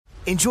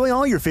Enjoy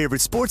all your favorite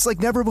sports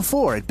like never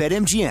before at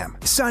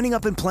BetMGM. Signing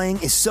up and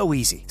playing is so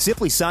easy.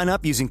 Simply sign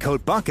up using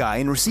code Buckeye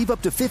and receive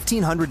up to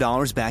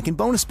 $1,500 back in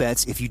bonus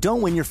bets if you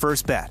don't win your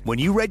first bet. When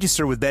you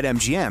register with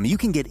BetMGM, you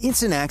can get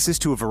instant access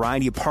to a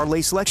variety of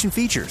parlay selection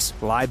features,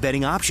 live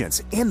betting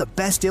options, and the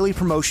best daily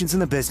promotions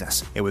in the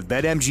business. And with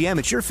BetMGM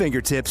at your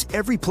fingertips,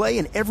 every play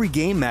and every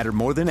game matter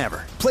more than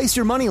ever. Place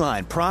your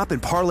moneyline, prop,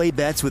 and parlay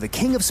bets with the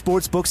king of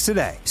sportsbooks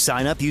today.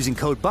 Sign up using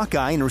code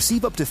Buckeye and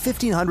receive up to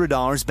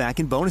 $1,500 back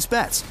in bonus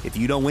bets if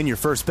you don't win your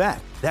first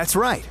bet. That's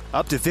right,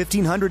 up to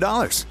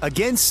 $1,500.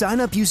 Again, sign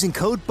up using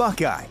code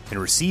Buckeye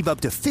and receive up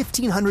to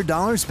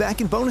 $1,500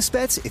 back in bonus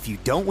bets if you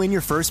don't win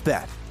your first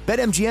bet.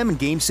 BetMGM and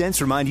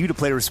GameSense remind you to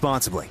play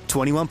responsibly.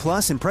 21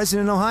 plus and present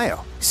in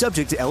Ohio.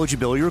 Subject to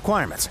eligibility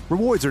requirements.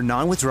 Rewards are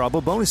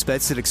non-withdrawable bonus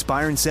bets that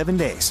expire in 7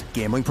 days.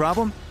 Gambling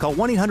problem? Call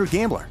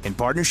 1-800-GAMBLER in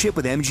partnership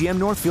with MGM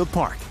Northfield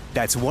Park.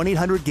 That's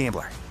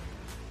 1-800-GAMBLER.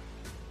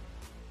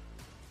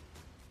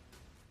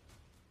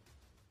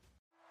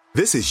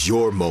 This is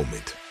your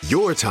moment,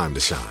 your time to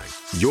shine,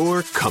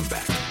 your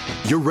comeback.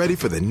 You're ready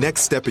for the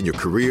next step in your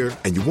career,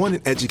 and you want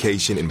an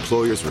education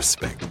employers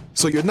respect.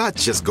 So you're not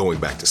just going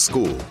back to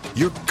school,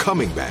 you're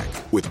coming back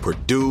with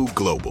Purdue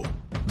Global.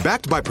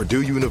 Backed by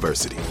Purdue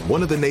University,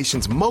 one of the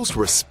nation's most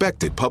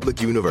respected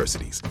public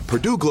universities,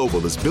 Purdue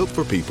Global is built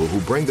for people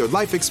who bring their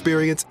life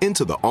experience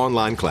into the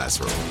online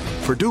classroom.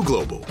 Purdue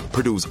Global,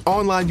 Purdue's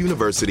online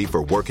university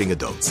for working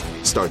adults.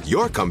 Start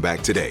your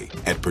comeback today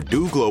at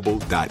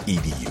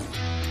purdueglobal.edu.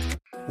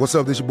 What's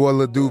up, this your boy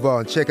Lil Duval,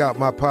 and check out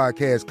my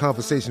podcast,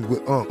 Conversations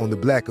with Unc, on the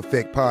Black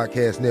Effect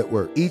Podcast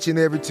Network. Each and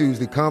every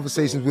Tuesday,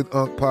 Conversations with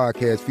Unc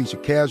podcast feature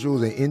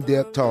casual and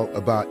in-depth talk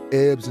about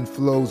ebbs and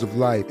flows of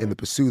life and the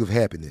pursuit of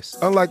happiness.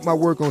 Unlike my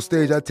work on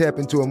stage, I tap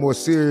into a more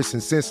serious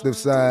and sensitive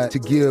side to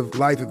give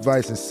life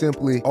advice and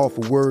simply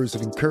offer words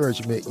of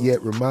encouragement,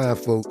 yet remind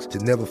folks to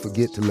never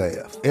forget to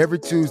laugh. Every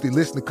Tuesday,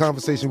 listen to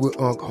Conversations with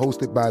Unc,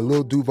 hosted by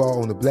Lil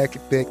Duval on the Black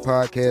Effect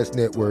Podcast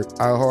Network,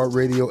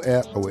 iHeartRadio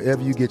app, or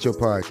wherever you get your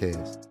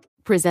podcasts.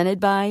 Presented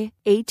by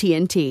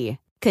AT&T.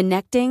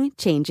 Connecting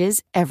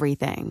changes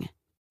everything.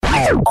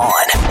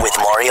 On with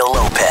Mario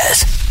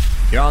Lopez.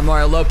 You're on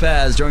Mario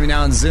Lopez. Join me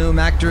now on Zoom.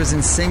 Actors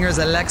and singers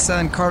Alexa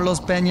and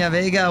Carlos Peña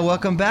Vega.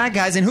 Welcome back,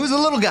 guys. And who's the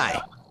little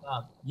guy?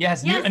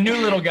 Yes, a new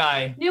little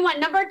guy. New one,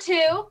 number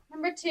two,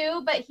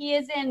 but he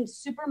is in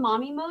super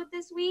mommy mode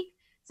this week.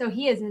 So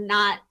he's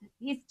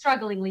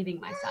struggling leaving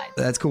my side.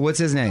 That's cool. What's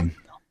his name?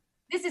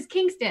 This is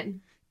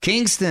Kingston.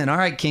 Kingston. All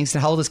right,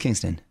 Kingston. How old is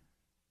Kingston?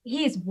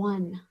 He is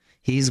 1.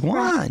 He's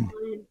 1.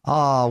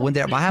 Oh,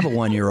 I have a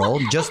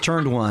 1-year-old. Just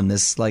turned 1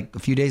 a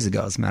few days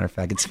ago, as a matter of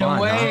fact. It's fun.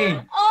 No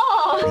way.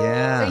 Huh? Oh,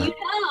 yeah.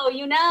 So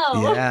you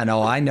know. Yeah,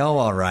 no, I know.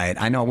 All right.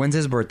 I know. When's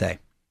his birthday?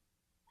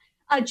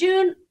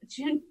 June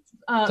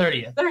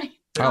 30th. 30th.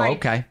 Oh,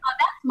 okay. That's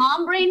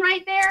mom brain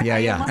right there.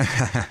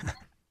 Yeah.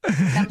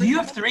 Do you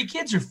have 3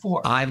 kids or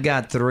 4? I've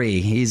got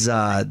 3. He's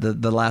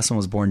the last one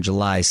was born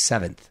July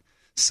 7th.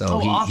 So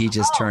he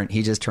just turned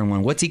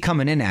 1. What's he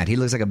coming in at? He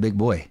looks like a big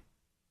boy.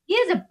 He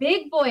is a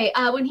big boy.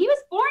 When he was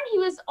born, he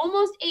was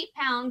almost 8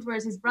 pounds,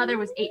 whereas his brother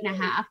was 8.5.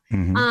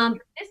 Mm-hmm.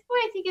 This boy,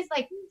 I think, is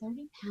like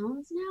 30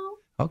 pounds now.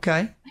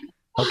 Okay,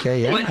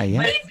 yeah.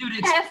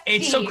 Dude,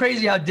 it's so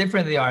crazy how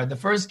different they are. The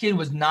first kid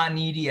was not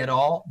needy at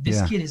all.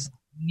 This kid is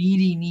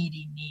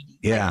needy.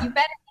 Yeah. Like, you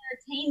better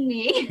entertain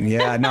me.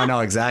 Yeah,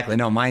 no, exactly.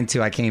 No, mine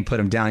too. I can't put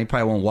him down. He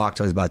probably won't walk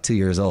till he's about 2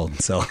 years old.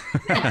 So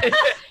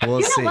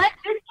we'll see. You know what?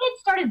 This kid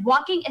started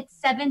walking at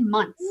 7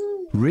 months.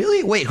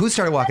 Really? Wait, who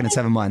started walking at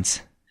 7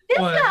 months? This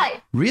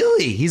guy.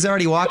 Really? He's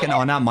already walking? Yeah.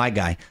 Oh, not my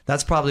guy.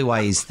 That's probably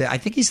why he's I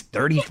think he's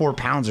 34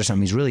 pounds or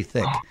something. He's really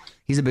thick.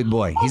 He's a big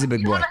boy. He's a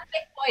big boy. You have a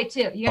big boy,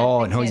 too.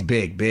 He's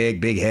big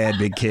head,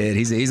 big kid.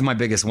 He's my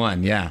biggest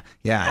one. Yeah.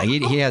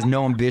 He has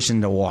no ambition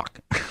to walk.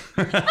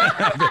 You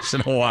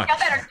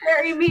better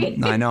carry me.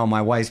 I know.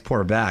 My wife's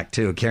poor back,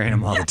 too, carrying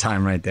him all the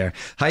time right there.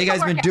 How you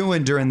guys been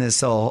doing during this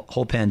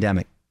whole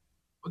pandemic?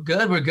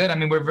 We're good. I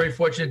mean, we're very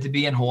fortunate to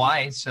be in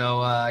Hawaii,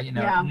 so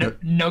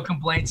no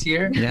complaints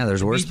here. Yeah,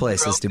 there's worse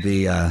places to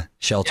be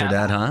sheltered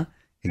at, huh?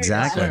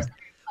 Exactly. Sure.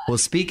 Well,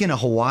 speaking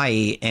of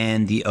Hawaii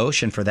and the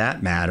ocean, for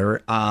that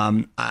matter,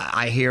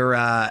 I hear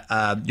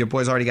your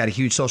boy's already got a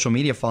huge social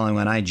media following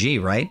on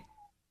IG, right?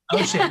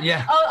 Ocean,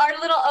 yeah. Oh,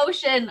 our little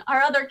Ocean,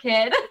 our other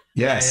kid.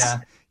 Yes. Yeah.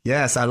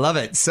 Yes, I love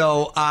it.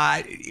 So,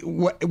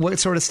 what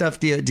sort of stuff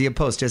do you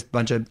post? Just a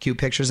bunch of cute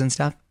pictures and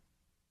stuff?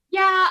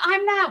 Yeah,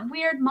 I'm that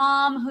weird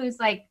mom who's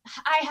like,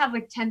 I have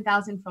like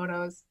 10,000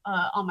 photos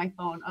on my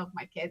phone of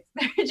my kids.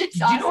 They're just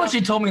awesome. You know what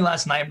she told me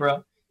last night,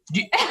 bro?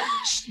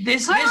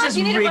 This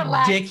is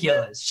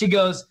ridiculous. She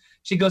goes,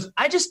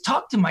 I just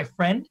talked to my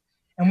friend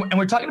and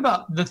we're talking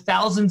about the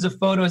thousands of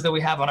photos that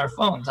we have on our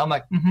phones. I'm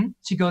like, mm-hmm.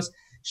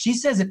 She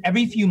says that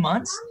every few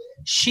months,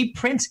 she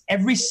prints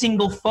every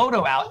single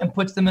photo out and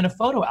puts them in a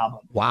photo album.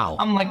 Wow.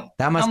 I'm like,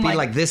 that must be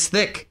like this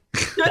thick.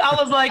 Dude, I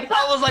was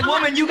like,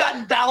 woman, you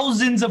got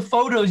thousands of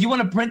photos. You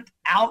want to print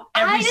out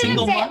every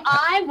single month? I didn't say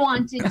I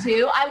wanted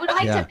to. I would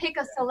like to pick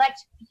a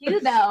select you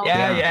though.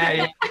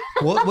 Yeah.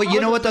 Well, you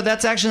know what though?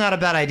 That's actually not a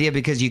bad idea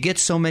because you get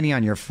so many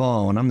on your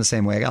phone. I'm the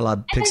same way. I got a lot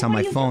of pics on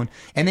my phone,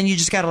 and then you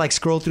just got to like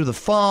scroll through the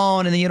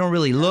phone, and then you don't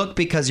really look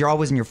because you're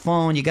always in your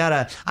phone.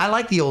 I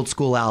like the old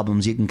school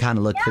albums. You can kind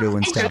of look through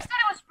and stuff. She said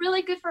it was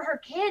really good for her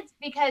kids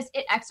because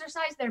it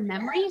exercised their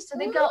memory. So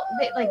they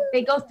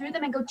go through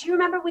them and go, "Do you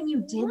remember when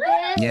you did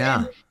this?" Yeah.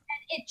 And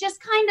it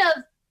just kind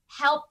of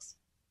helped.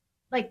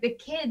 Like the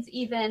kids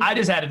even. I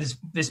just had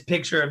this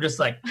picture of just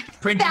like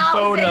printed Thousands.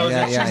 photos.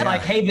 Yeah, And she's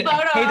like, hey,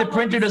 the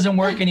printer doesn't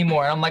work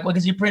anymore. And I'm like, well,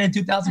 because you printed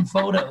 2,000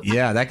 photos.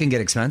 Yeah, that can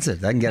get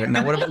expensive. That can get it.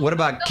 Now, what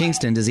about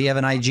Kingston? Does he have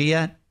an IG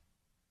yet?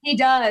 He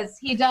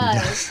does.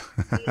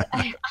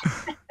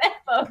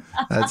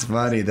 That's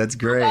funny. That's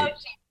great.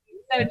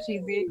 So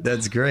cheesy.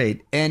 That's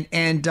great. And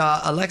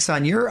Alexa,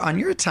 on your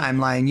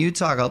timeline, you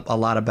talk a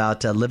lot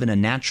about living a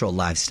natural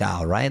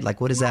lifestyle, right?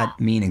 Like, what does that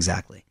mean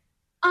exactly?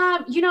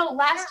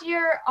 Last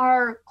year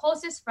our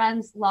closest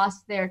friends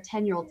lost their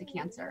 10-year-old to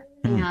cancer,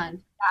 and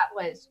that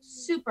was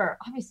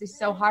obviously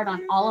so hard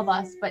on all of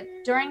us. But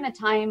during the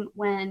time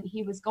when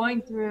he was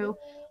going through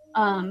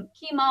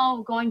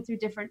chemo, going through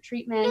different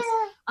treatments,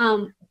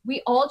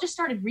 we all just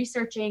started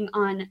researching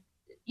on,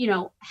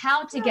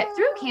 how to get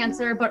through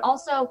cancer, but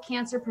also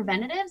cancer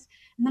preventatives.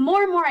 And the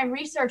more and more I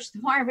researched, the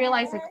more I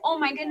realized, like, oh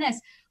my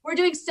goodness, we're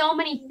doing so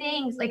many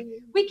things. Like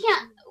we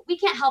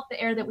can't help the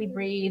air that we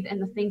breathe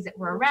and the things that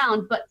we're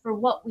around, but for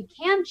what we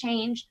can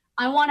change,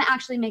 I want to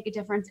actually make a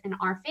difference in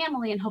our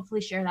family and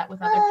hopefully share that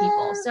with other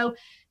people. So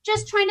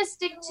just trying to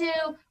stick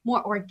to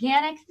more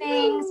organic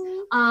things,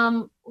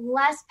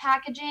 less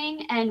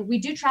packaging, and we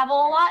do travel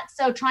a lot.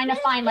 So trying to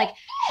find like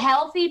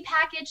healthy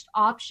packaged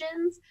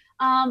options.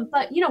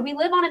 But we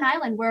live on an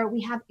island where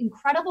we have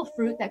incredible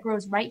fruit that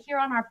grows right here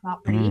on our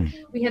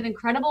property. We have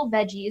incredible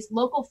veggies,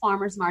 local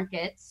farmers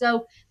markets.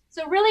 So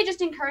really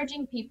just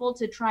encouraging people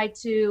to try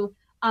to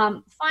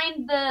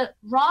find the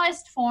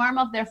rawest form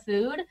of their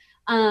food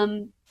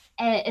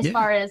as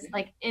far as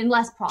like in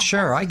less processed.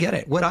 Sure, I get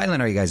it. What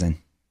island are you guys in?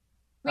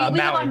 We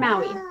live on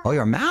Maui. Oh,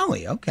 you're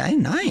Maui. Okay,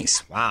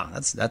 nice. Wow,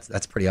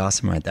 that's pretty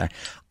awesome right there.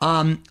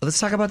 Let's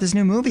talk about this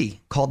new movie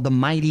called The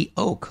Mighty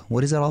Oak.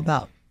 What is that all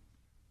about?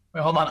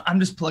 Wait, hold on. I'm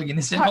just plugging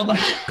this in. Hold on.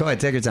 Go ahead,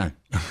 take your time.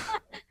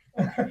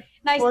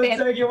 Nice, One babe.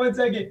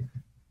 second.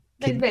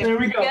 Nice, babe. There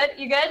we go.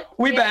 You good?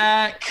 We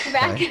back. We're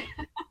back.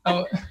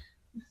 Oh,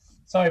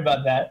 sorry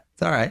about that.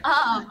 It's all right.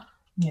 All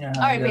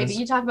right, baby.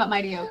 You talk about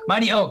Mighty Oak.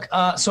 Mighty Oak.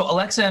 So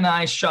Alexa and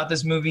I shot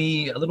this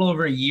movie a little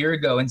over a year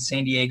ago in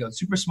San Diego.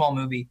 Super small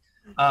movie,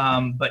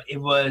 but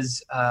it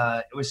was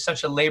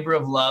such a labor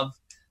of love.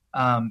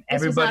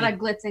 This was not a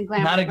glitz and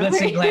glam. Not a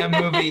glitz and glam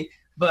movie,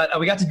 but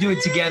we got to do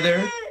it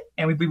together,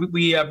 and we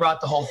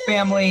brought the whole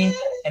family,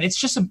 and it's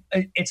just a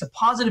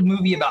positive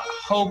movie about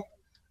hope,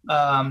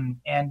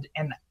 and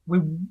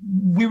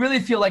we really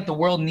feel like the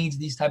world needs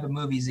these type of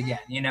movies again.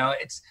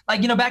 It's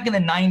like back in the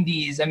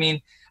 90s. I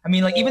mean,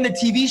 like even the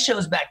TV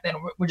shows back then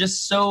were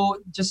just so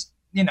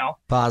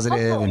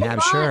positive and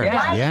have sure.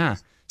 Yeah.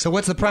 So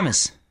what's the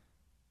premise?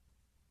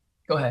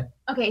 Go ahead.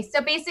 Okay,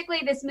 so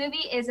basically this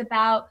movie is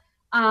about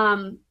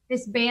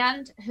this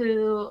band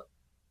who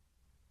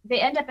they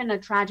end up in a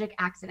tragic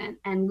accident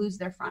and lose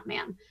their front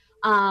man.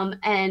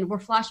 And we're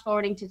flash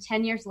forwarding to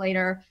 10 years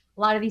later. A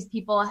lot of these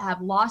people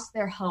have lost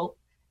their hope.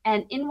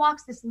 And in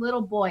walks this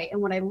little boy.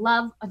 And what I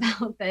love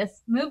about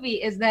this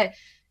movie is that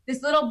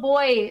this little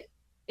boy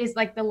is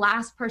like the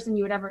last person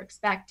you would ever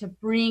expect to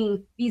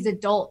bring these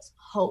adults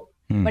hope.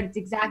 But it's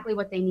exactly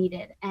what they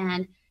needed.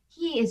 And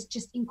he is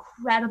just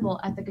incredible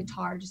at the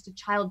guitar, just a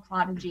child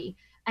prodigy.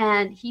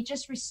 And he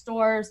just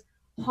restores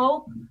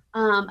hope,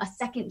 a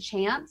second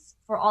chance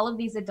for all of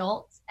these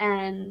adults.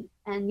 And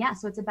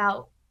so it's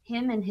about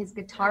him and his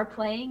guitar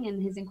playing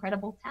and his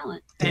incredible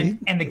talent. And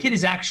the kid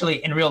is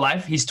actually in real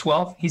life. He's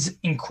 12. He's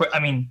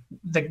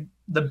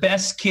the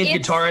best kid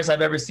guitarist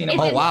I've ever seen.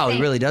 Oh wow,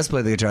 he really does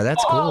play the guitar.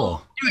 That's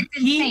cool.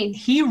 Dude,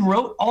 he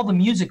wrote all the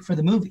music for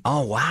the movie.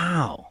 Oh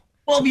wow.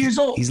 12 years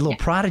old. He's a little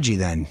prodigy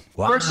then.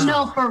 Wow.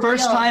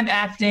 First time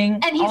acting.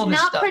 And he's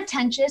not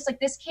pretentious. Like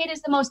this kid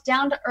is the most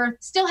down to earth,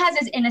 still has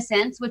his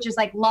innocence, which is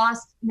like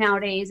lost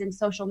nowadays in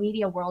social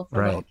media world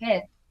for little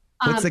kids.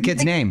 What's the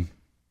kid's name?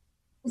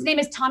 His name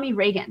is Tommy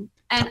Reagan.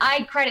 And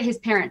I credit his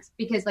parents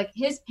because like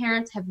his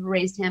parents have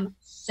raised him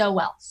so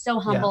well, so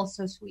humble,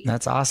 so sweet.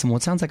 That's awesome. Well,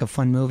 it sounds like a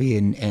fun movie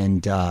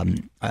and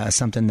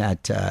something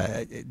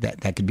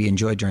that could be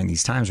enjoyed during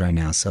these times right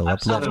now. So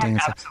uplifting.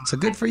 So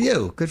good for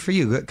you. Good for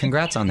you.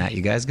 Congrats on that,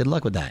 you guys. Good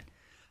luck with that.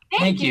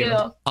 Thank you.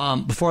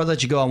 Before I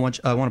let you go, I want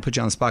to put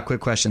you on the spot.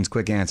 Quick questions,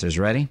 quick answers.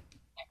 Ready?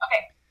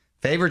 Okay.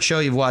 Favorite show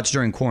you've watched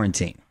during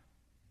quarantine?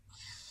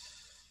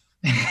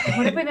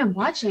 What have we been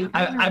watching?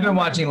 I've been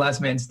watching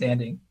Last Man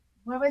Standing.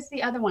 What was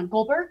the other one?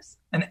 Goldbergs?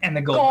 And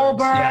the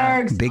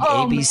Goldbergs. Yeah. Big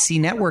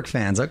ABC network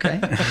fans. Okay.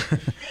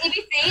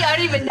 ABC? I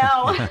don't even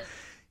know.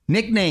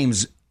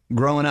 Nicknames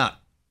growing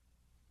up?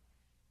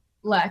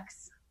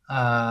 Lex.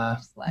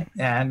 Lex.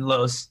 And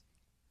Los.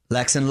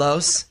 Lex and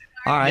Los?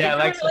 All right. Yeah,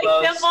 Lex and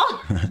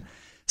Los.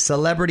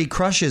 Celebrity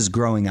crushes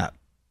growing up?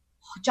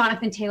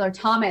 Jonathan Taylor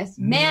Thomas.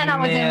 Man, I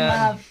was in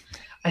love.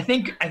 I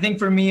think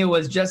for me it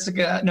was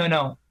Jessica.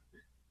 No.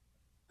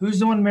 Who's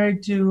the one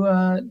married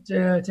to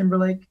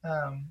Timberlake?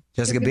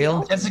 Jessica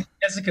Biel?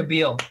 Jessica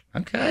Biel.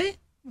 Okay.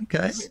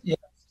 Yeah.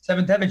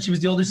 Seventh Heaven. She was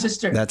the older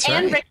sister. That's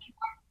And right. Ricky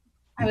Martin.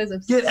 I was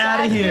obsessed. Get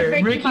out of here.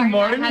 with Ricky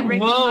Martin? I had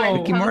Whoa.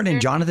 Ricky Martin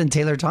and Jonathan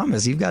Taylor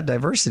Thomas. You've got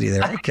diversity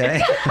there.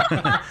 Okay.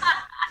 I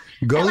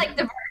like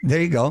the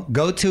There you go.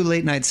 Go to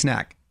late night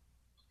snack.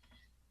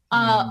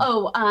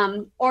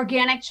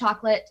 organic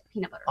chocolate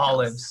peanut butter.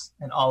 Olives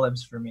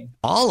for me.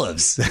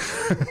 Olives.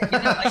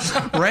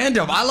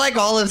 Random. I like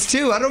olives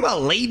too. I don't know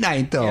about late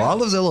night though. Yeah.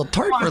 Olives are a little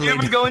tart for Do you late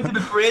ever night. go into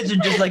the fridge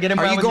and just like get them?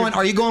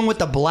 Are you going with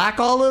the black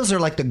olives or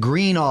like the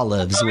green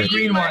olives? The with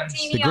green ones.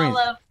 Martini The green.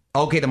 olive.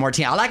 Okay, the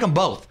martini. I like them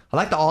both. I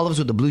like the olives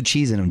with the blue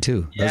cheese in them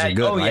too. Those Yeah, are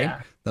good, right?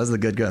 yeah. Those are the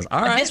good goods.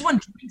 All But right. this one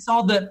drinks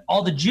all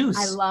the juice.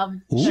 I love.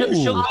 She'll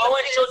Ooh. go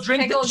and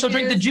she'll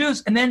drink the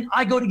juice, and then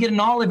I go to get an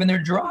olive and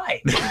they're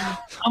dry. I'm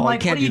Oh, I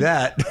like, can't what do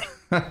that.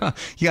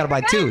 You got to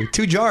buy two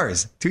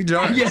jars.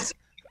 Yes.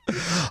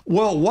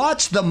 Well,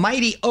 watch The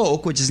Mighty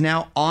Oak, which is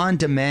now on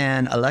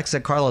demand. Alexa,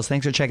 Carlos,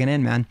 thanks for checking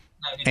in, man.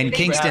 And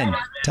Kingston,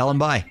 tell them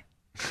bye.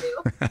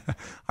 All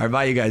right,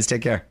 bye, you guys.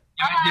 Take care.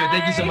 Dude,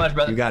 thank you so much,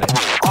 brother. You got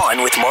it.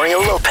 On with Mario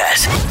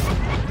Lopez.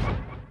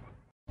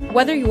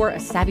 Whether you're a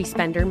savvy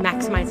spender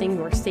maximizing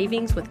your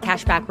savings with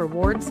cashback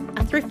rewards,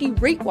 a thrifty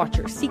rate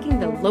watcher seeking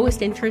the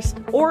lowest interest,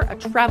 or a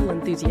travel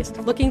enthusiast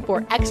looking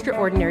for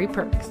extraordinary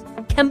perks,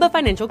 Kemba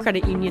Financial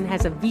Credit Union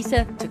has a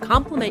visa to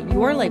complement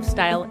your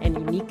lifestyle and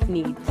unique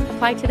needs.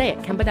 Apply today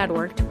at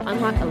Kemba.org to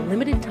unlock a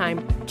limited time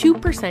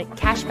 2%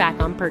 cash back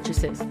on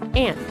purchases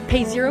and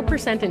pay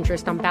 0%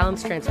 interest on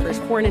balance transfers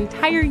for an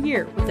entire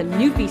year with a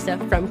new visa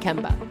from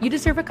Kemba. You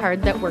deserve a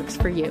card that works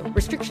for you.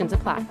 Restrictions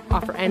apply.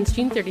 Offer ends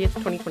June 30th,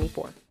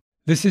 2024.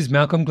 This is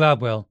Malcolm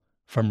Gladwell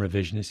from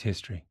Revisionist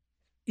History.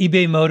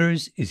 eBay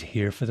Motors is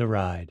here for the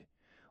ride.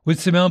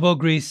 With some elbow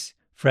grease,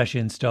 fresh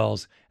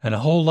installs, and a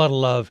whole lot of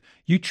love,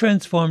 you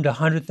transformed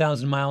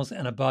 100,000 miles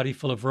and a body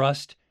full of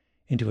rust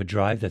into a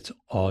drive that's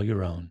all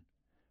your own.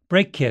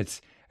 Brake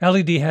kits,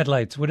 LED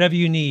headlights, whatever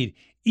you need,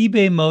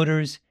 eBay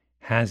Motors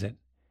has it.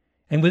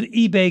 And with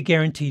eBay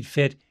Guaranteed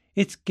Fit,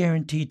 it's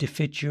guaranteed to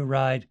fit your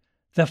ride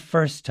the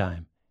first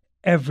time,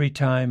 every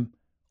time,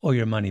 or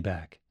your money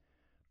back.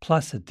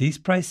 Plus, at these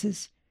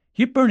prices,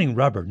 you're burning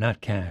rubber,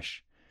 not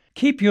cash.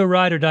 Keep your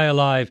ride or die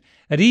alive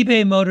at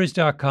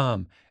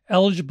ebaymotors.com.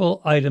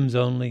 Eligible items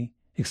only.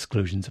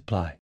 Exclusions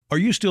apply. Are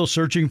you still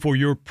searching for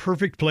your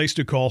perfect place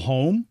to call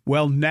home?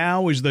 Well,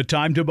 now is the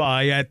time to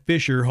buy at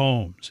Fisher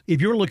Homes. If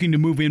you're looking to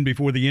move in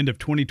before the end of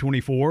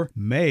 2024,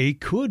 May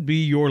could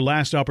be your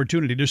last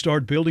opportunity to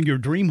start building your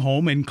dream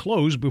home and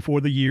close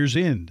before the year's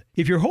end.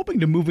 If you're hoping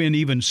to move in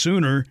even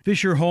sooner,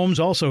 Fisher Homes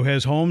also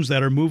has homes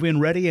that are move-in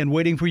ready and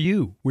waiting for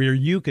you, where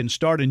you can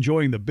start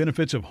enjoying the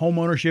benefits of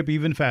homeownership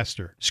even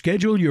faster.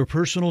 Schedule your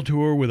personal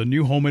tour with a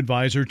new home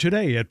advisor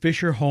today at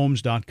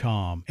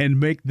FisherHomes.com and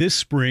make this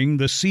spring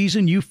the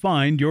season you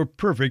find your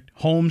perfect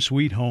home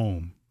sweet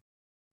home.